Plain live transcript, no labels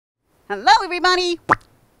Hello everybody,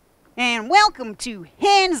 and welcome to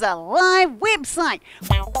Hands Alive website.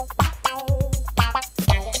 Hey!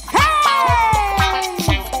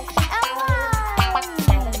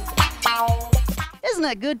 Isn't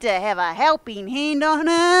it good to have a helping hand on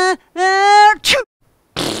a...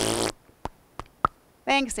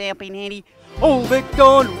 Thanks, helping handy. Old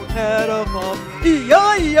MacDonald had a farm,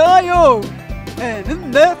 E-I-E-I-O. And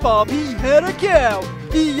in that farm he had a cow,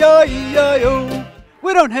 E-I-E-I-O.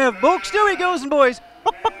 We don't have books, do we, girls and boys?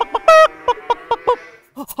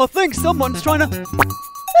 I think someone's trying to...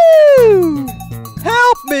 Ooh,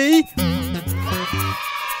 help me!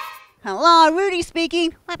 Hello, Rudy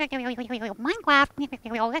speaking. Minecraft,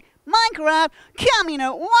 coming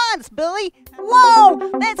at once, Billy. Whoa,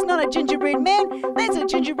 that's not a gingerbread man, that's a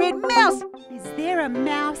gingerbread mouse. Is there a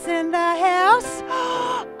mouse in the house?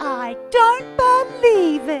 I don't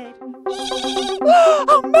believe it.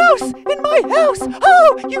 A mouse in my house.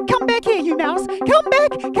 Oh, you come back here, you mouse. Come back,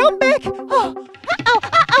 come back. Oh, uh-oh,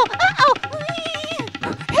 uh-oh, uh-oh.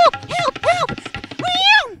 Help, help, help.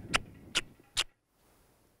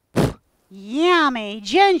 Yummy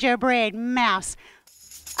gingerbread mouse.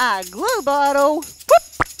 A glue bottle.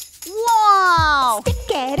 Wow!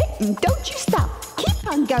 Stick at it and don't you stop. Keep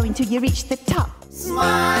on going till you reach the top.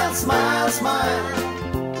 Smile, smile, smile,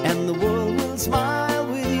 and the world will smile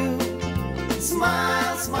with you.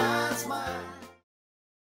 Smile, smile, smile.